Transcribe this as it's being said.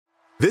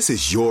This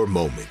is your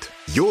moment,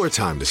 your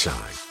time to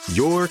shine,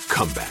 your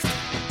comeback.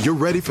 You're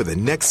ready for the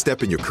next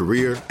step in your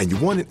career, and you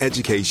want an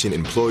education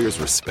employers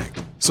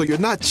respect. So you're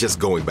not just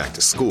going back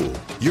to school,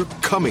 you're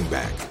coming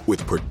back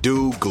with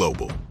Purdue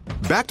Global.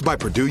 Backed by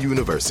Purdue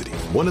University,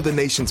 one of the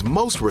nation's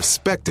most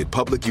respected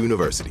public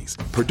universities,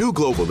 Purdue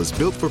Global is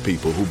built for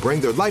people who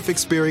bring their life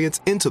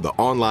experience into the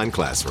online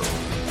classroom.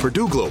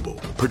 Purdue Global,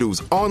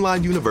 Purdue's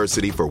online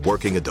university for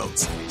working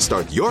adults.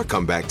 Start your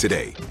comeback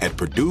today at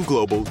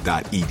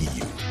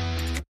purdueglobal.edu.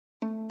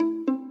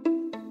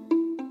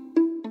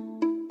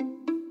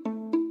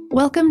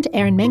 Welcome to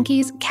Aaron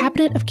Mahnke's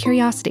Cabinet of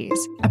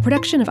Curiosities, a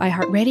production of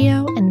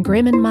iHeartRadio and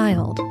Grim and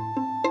Mild.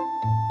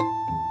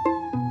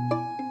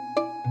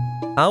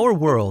 Our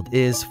world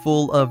is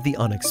full of the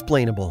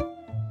unexplainable.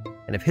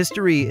 And if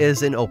history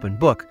is an open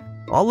book,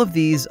 all of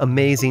these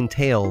amazing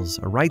tales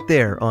are right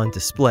there on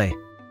display,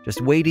 just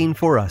waiting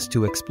for us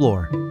to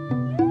explore.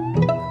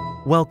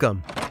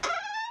 Welcome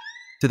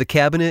to the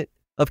Cabinet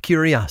of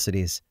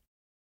Curiosities.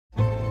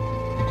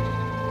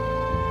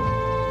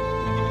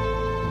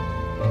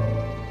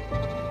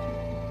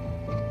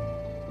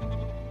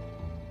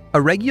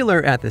 A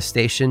regular at the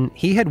station,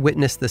 he had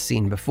witnessed the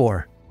scene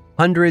before.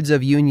 Hundreds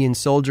of Union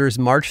soldiers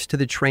marched to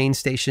the train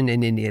station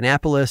in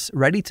Indianapolis,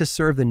 ready to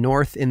serve the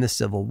North in the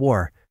Civil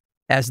War.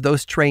 As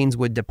those trains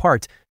would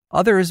depart,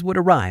 others would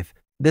arrive,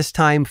 this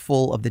time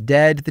full of the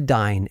dead, the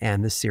dying,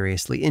 and the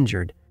seriously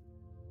injured.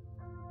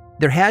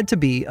 There had to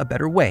be a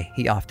better way,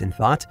 he often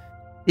thought.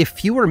 If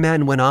fewer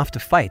men went off to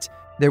fight,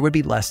 there would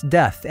be less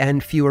death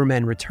and fewer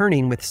men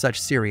returning with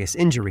such serious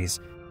injuries.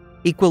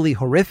 Equally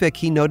horrific,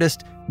 he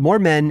noticed, more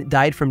men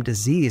died from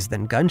disease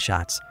than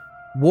gunshots.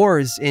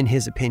 Wars, in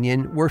his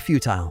opinion, were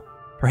futile.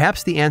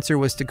 Perhaps the answer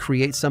was to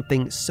create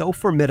something so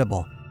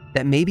formidable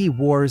that maybe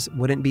wars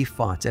wouldn't be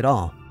fought at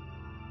all.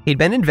 He'd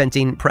been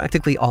inventing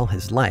practically all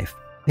his life.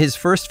 His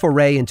first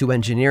foray into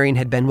engineering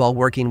had been while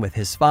working with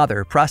his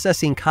father,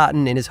 processing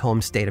cotton in his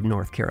home state of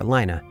North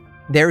Carolina.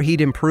 There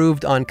he'd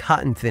improved on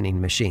cotton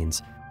thinning machines.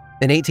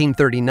 In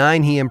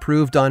 1839, he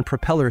improved on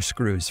propeller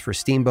screws for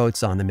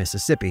steamboats on the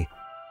Mississippi.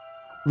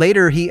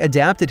 Later, he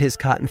adapted his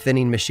cotton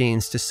thinning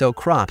machines to sow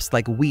crops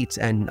like wheat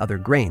and other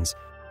grains.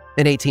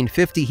 In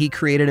 1850, he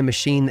created a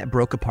machine that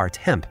broke apart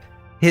hemp.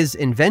 His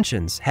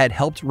inventions had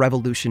helped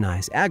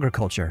revolutionize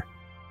agriculture.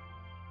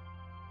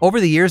 Over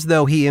the years,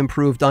 though, he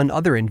improved on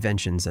other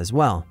inventions as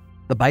well.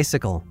 The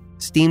bicycle,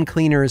 steam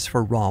cleaners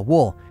for raw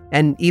wool,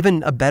 and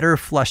even a better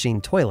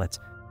flushing toilet.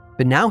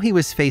 But now he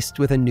was faced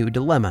with a new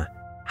dilemma: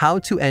 how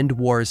to end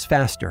wars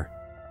faster.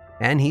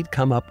 And he'd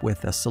come up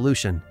with a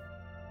solution.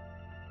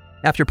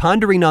 After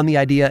pondering on the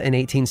idea in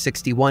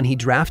 1861, he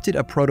drafted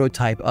a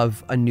prototype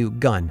of a new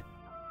gun.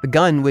 The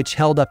gun, which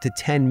held up to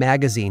 10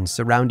 magazines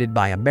surrounded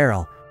by a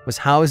barrel, was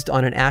housed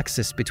on an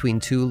axis between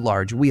two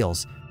large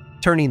wheels.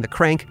 Turning the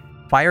crank,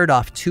 fired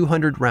off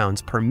 200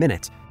 rounds per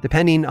minute,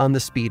 depending on the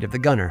speed of the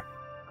gunner.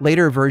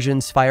 Later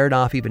versions fired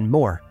off even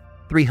more,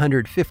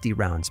 350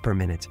 rounds per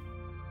minute.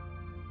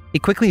 He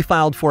quickly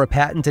filed for a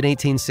patent in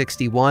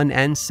 1861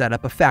 and set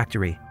up a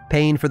factory,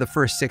 paying for the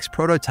first 6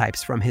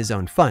 prototypes from his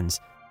own funds.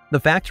 The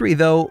factory,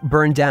 though,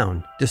 burned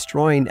down,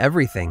 destroying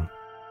everything.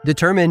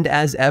 Determined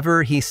as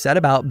ever, he set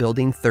about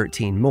building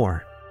 13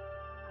 more.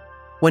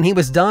 When he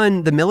was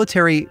done, the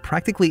military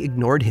practically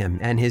ignored him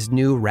and his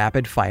new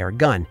rapid-fire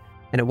gun,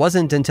 and it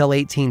wasn't until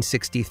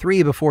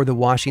 1863 before the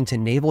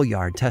Washington Naval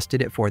Yard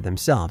tested it for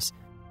themselves.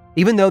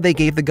 Even though they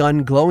gave the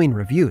gun glowing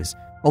reviews,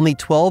 only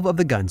 12 of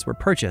the guns were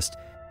purchased,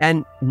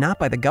 and not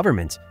by the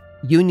government.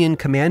 Union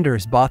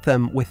commanders bought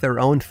them with their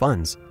own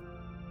funds.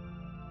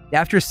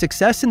 After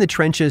success in the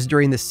trenches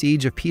during the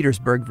siege of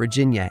Petersburg,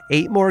 Virginia,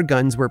 8 more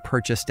guns were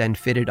purchased and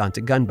fitted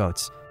onto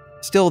gunboats.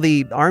 Still,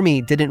 the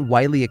Army didn't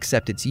widely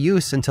accept its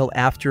use until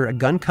after a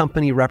gun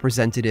company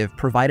representative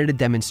provided a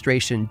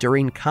demonstration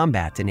during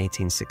combat in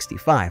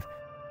 1865.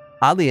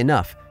 Oddly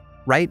enough,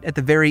 right at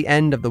the very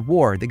end of the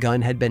war, the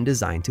gun had been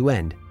designed to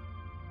end.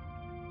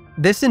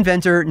 This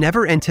inventor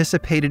never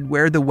anticipated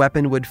where the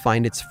weapon would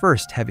find its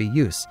first heavy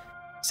use.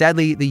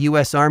 Sadly, the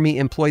U.S. Army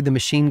employed the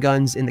machine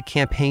guns in the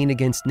campaign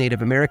against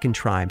Native American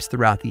tribes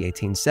throughout the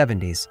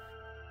 1870s.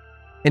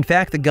 In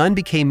fact, the gun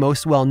became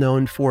most well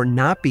known for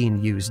not being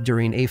used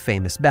during a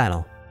famous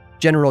battle.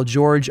 General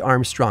George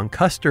Armstrong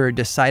Custer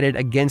decided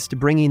against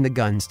bringing the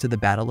guns to the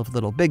Battle of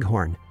Little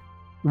Bighorn.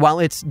 While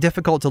it's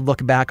difficult to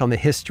look back on the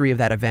history of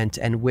that event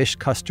and wish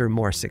Custer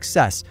more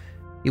success,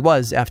 he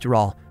was, after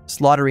all,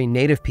 slaughtering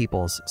Native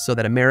peoples so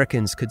that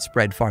Americans could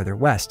spread farther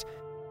west.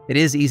 It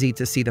is easy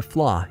to see the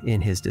flaw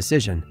in his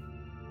decision.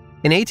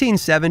 In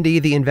 1870,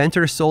 the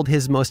inventor sold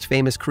his most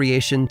famous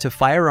creation to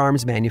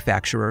firearms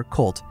manufacturer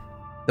Colt.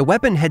 The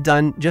weapon had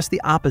done just the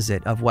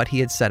opposite of what he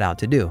had set out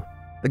to do.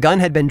 The gun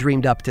had been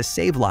dreamed up to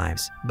save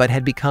lives, but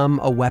had become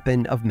a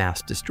weapon of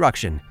mass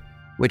destruction,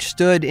 which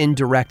stood in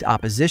direct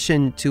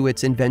opposition to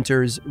its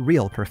inventor's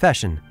real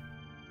profession.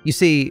 You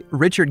see,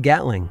 Richard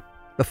Gatling,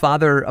 the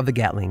father of the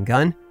Gatling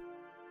gun,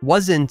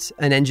 wasn't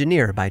an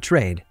engineer by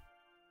trade.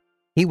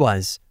 He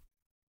was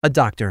a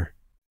doctor.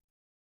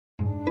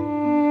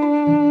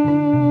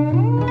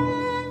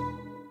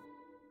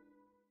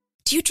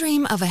 Do you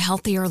dream of a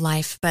healthier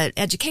life, but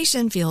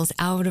education feels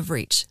out of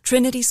reach?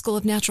 Trinity School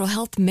of Natural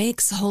Health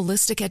makes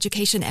holistic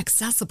education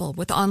accessible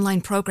with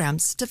online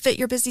programs to fit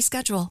your busy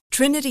schedule.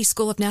 Trinity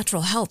School of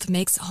Natural Health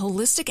makes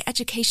holistic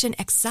education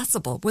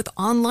accessible with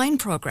online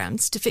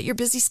programs to fit your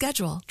busy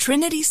schedule.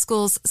 Trinity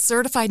School's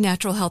Certified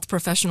Natural Health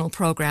Professional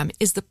Program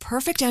is the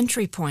perfect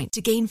entry point to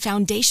gain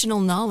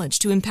foundational knowledge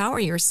to empower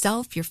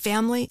yourself, your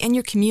family, and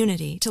your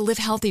community to live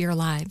healthier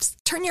lives.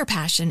 Turn your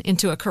passion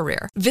into a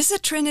career.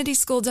 Visit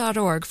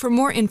trinityschool.org for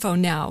more info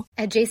now.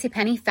 At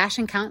JCPenney,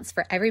 fashion counts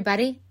for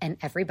everybody and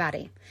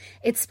everybody.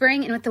 It's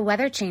spring, and with the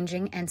weather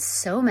changing and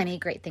so many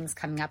great things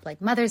coming up like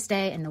Mother's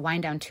Day and the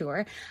Wind Down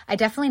Tour, I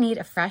definitely need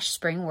a fresh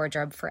spring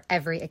wardrobe for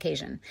every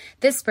occasion.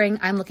 This spring,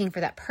 I'm looking for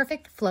that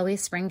perfect flowy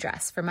spring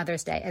dress for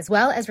Mother's Day, as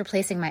well as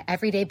replacing my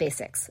everyday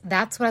basics.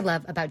 That's what I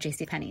love about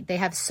JCPenney. They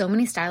have so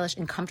many stylish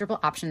and comfortable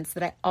options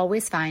that I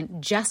always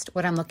find just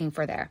what I'm looking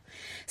for there.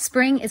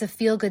 Spring is a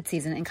feel-good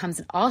season and comes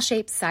in all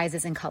shapes,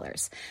 sizes, and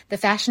colors. The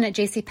fashion at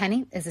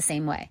JCPenney is the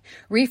same way.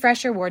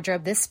 Refresh your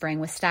wardrobe this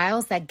spring with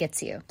styles that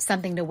gets you,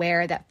 something to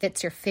wear that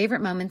fits your favorite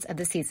moments of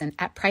the season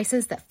at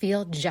prices that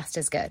feel just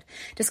as good.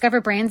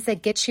 Discover brands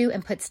that get you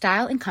and put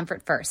style and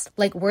comfort first,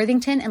 like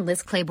Worthington and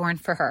Liz Claiborne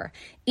for her,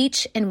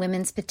 each in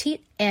women's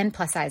petite and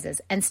plus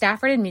sizes, and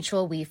Stafford and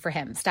Mutual Weave for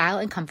him, style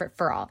and comfort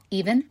for all,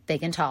 even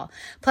big and tall.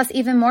 Plus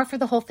even more for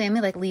the whole family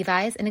like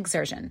Levi's and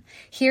Exertion.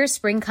 Here,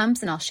 spring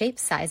comes in all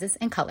shapes, sizes,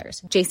 and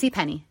colors.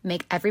 JCPenney,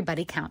 make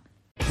everybody count.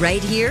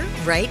 Right here,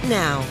 right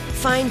now.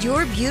 Find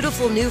your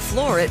beautiful new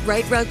floor at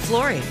Right Rug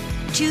Flooring.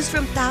 Choose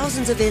from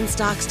thousands of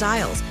in-stock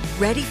styles,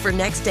 ready for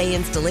next day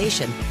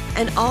installation,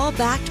 and all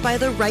backed by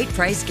the right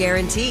price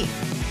guarantee.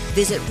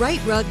 Visit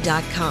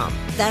rightrug.com.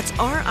 That's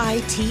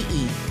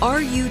RITERUG.com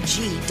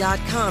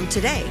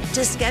today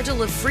to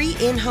schedule a free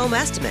in-home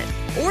estimate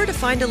or to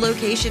find a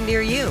location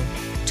near you.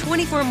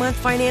 24-month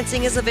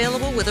financing is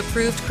available with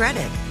approved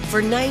credit.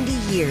 For 90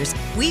 years,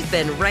 we've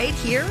been right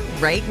here,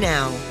 right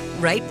now.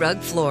 Right Rug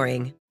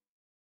Flooring.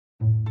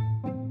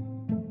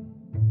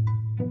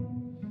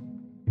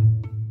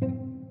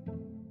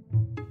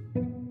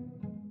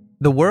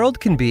 The world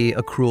can be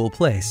a cruel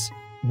place.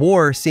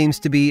 War seems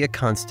to be a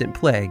constant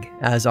plague,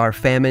 as are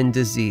famine,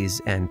 disease,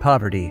 and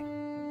poverty.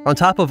 On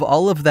top of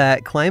all of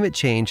that, climate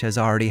change has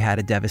already had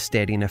a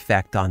devastating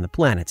effect on the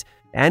planet,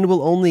 and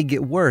will only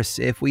get worse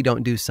if we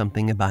don't do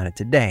something about it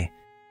today.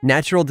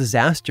 Natural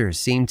disasters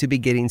seem to be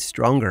getting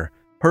stronger.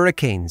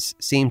 Hurricanes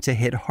seem to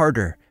hit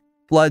harder.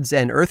 Floods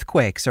and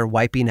earthquakes are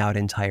wiping out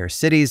entire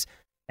cities.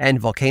 And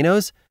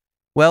volcanoes?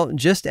 Well,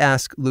 just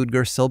ask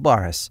Ludger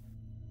Silbaris.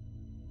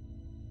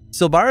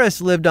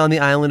 Silbaris lived on the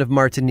island of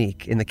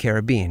Martinique in the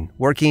Caribbean,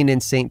 working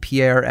in St.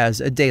 Pierre as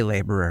a day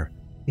laborer.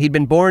 He'd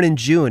been born in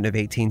June of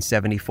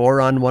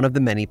 1874 on one of the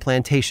many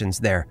plantations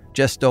there,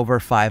 just over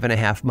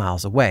 5.5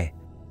 miles away.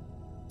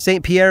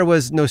 St. Pierre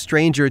was no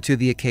stranger to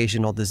the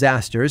occasional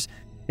disasters.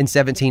 In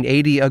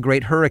 1780, a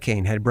great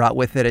hurricane had brought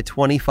with it a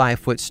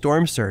 25-foot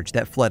storm surge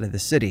that flooded the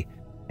city.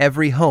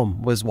 Every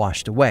home was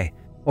washed away.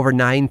 Over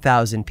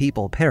 9,000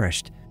 people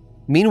perished.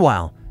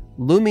 Meanwhile,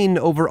 looming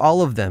over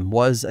all of them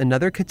was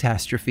another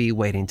catastrophe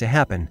waiting to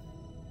happen: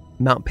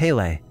 Mount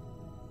Pelée.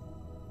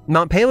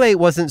 Mount Pelée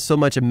wasn't so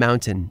much a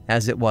mountain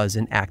as it was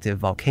an active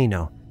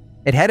volcano.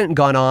 It hadn't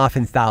gone off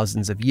in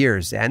thousands of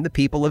years, and the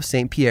people of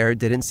St. Pierre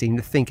didn't seem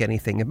to think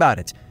anything about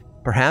it.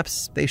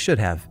 Perhaps they should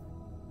have.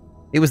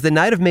 It was the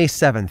night of May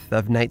 7th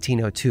of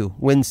 1902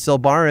 when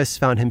Silbaris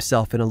found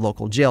himself in a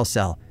local jail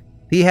cell.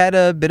 He had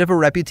a bit of a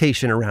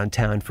reputation around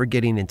town for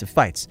getting into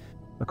fights.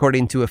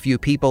 According to a few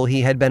people, he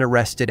had been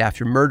arrested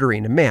after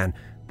murdering a man,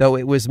 though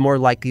it was more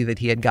likely that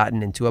he had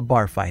gotten into a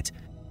bar fight.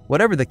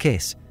 Whatever the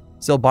case,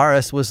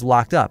 Silbaris was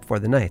locked up for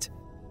the night.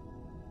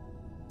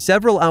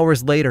 Several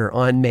hours later,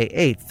 on May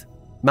 8th,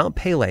 Mount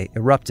Pelée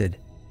erupted.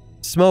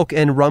 Smoke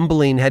and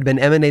rumbling had been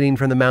emanating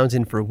from the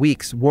mountain for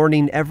weeks,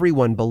 warning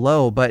everyone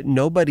below, but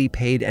nobody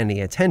paid any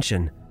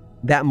attention.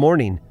 That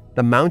morning,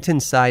 the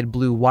mountainside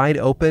blew wide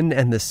open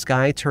and the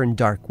sky turned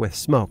dark with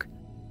smoke.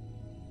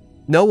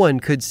 No one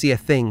could see a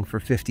thing for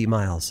 50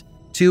 miles.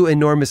 2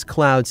 enormous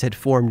clouds had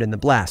formed in the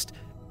blast.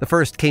 The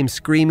first came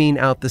screaming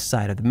out the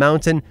side of the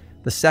mountain.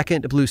 The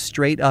second blew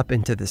straight up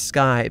into the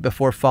sky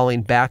before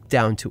falling back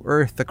down to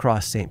earth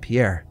across St.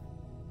 Pierre.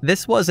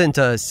 This wasn't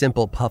a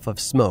simple puff of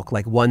smoke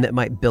like one that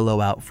might billow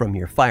out from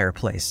your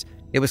fireplace.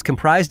 It was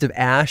comprised of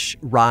ash,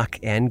 rock,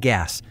 and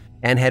gas,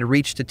 and had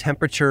reached a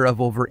temperature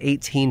of over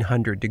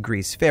 1,800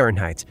 degrees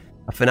Fahrenheit,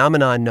 a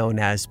phenomenon known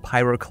as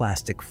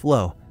pyroclastic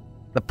flow.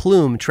 The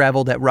plume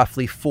traveled at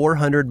roughly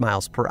 400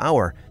 miles per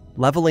hour,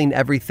 leveling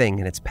everything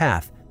in its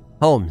path: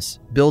 homes,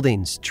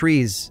 buildings,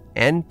 trees,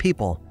 and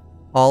people,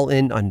 all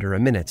in under a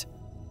minute.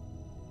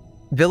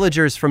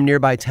 Villagers from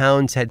nearby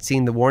towns had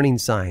seen the warning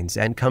signs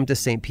and come to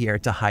St. Pierre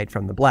to hide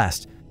from the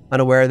blast,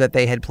 unaware that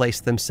they had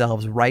placed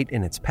themselves right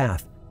in its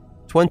path.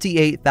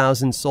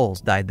 28,000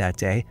 souls died that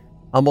day,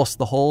 almost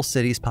the whole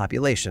city's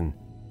population.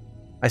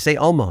 I say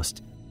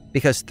almost,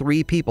 because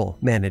 3 people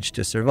managed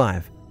to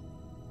survive.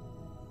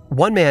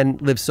 One man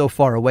lived so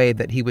far away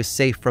that he was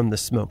safe from the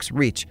smoke's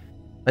reach.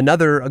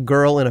 Another, a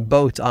girl in a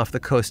boat off the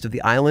coast of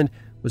the island,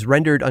 was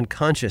rendered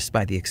unconscious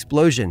by the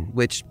explosion,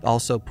 which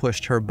also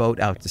pushed her boat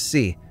out to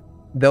sea.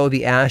 Though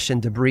the ash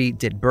and debris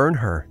did burn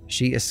her,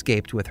 she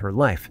escaped with her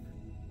life.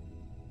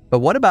 But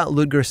what about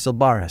Ludger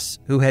Silbaris,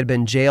 who had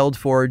been jailed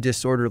for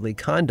disorderly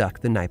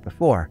conduct the night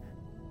before?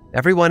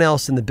 Everyone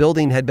else in the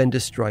building had been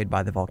destroyed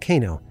by the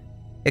volcano,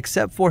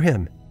 except for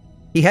him.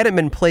 He hadn't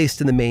been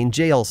placed in the main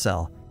jail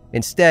cell.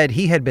 Instead,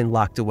 he had been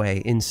locked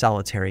away in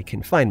solitary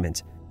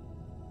confinement.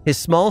 His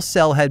small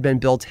cell had been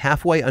built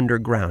halfway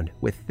underground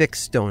with thick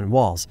stone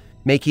walls,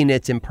 making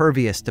it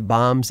impervious to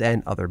bombs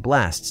and other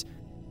blasts.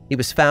 He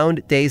was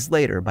found days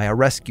later by a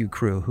rescue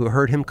crew who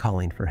heard him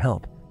calling for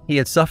help. He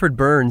had suffered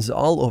burns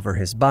all over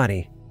his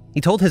body.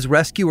 He told his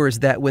rescuers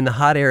that when the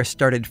hot air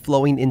started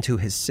flowing into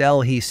his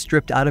cell, he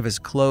stripped out of his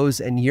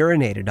clothes and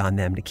urinated on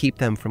them to keep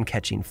them from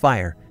catching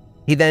fire.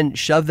 He then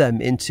shoved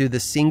them into the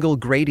single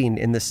grating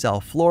in the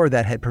cell floor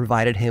that had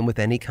provided him with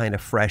any kind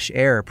of fresh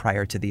air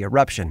prior to the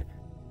eruption.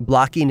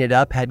 Blocking it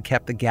up had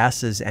kept the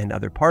gases and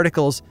other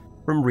particles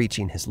from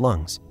reaching his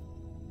lungs.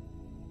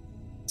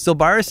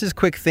 Silbaris'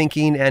 quick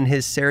thinking and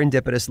his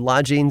serendipitous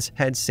lodgings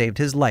had saved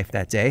his life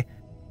that day.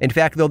 In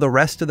fact, though the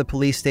rest of the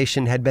police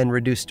station had been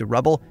reduced to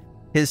rubble,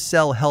 his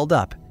cell held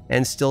up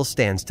and still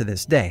stands to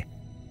this day,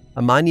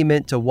 a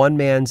monument to one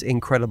man's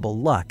incredible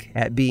luck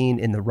at being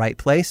in the right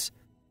place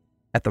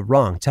at the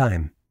wrong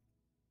time.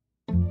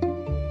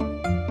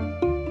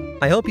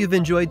 I hope you've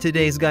enjoyed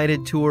today's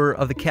guided tour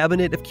of the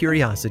Cabinet of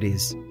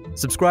Curiosities.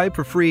 Subscribe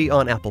for free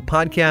on Apple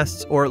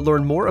Podcasts or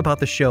learn more about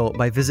the show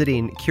by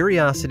visiting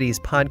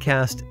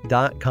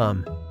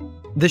curiositiespodcast.com.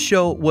 This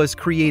show was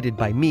created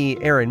by me,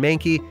 Aaron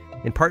Mahnke,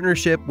 in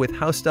partnership with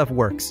How Stuff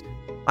Works.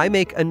 I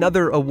make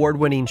another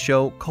award-winning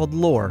show called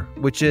Lore,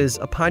 which is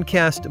a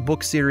podcast,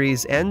 book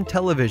series, and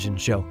television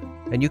show,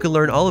 and you can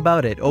learn all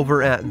about it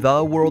over at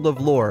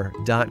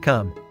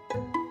theworldoflore.com.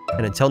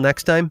 And until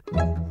next time,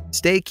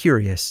 stay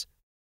curious.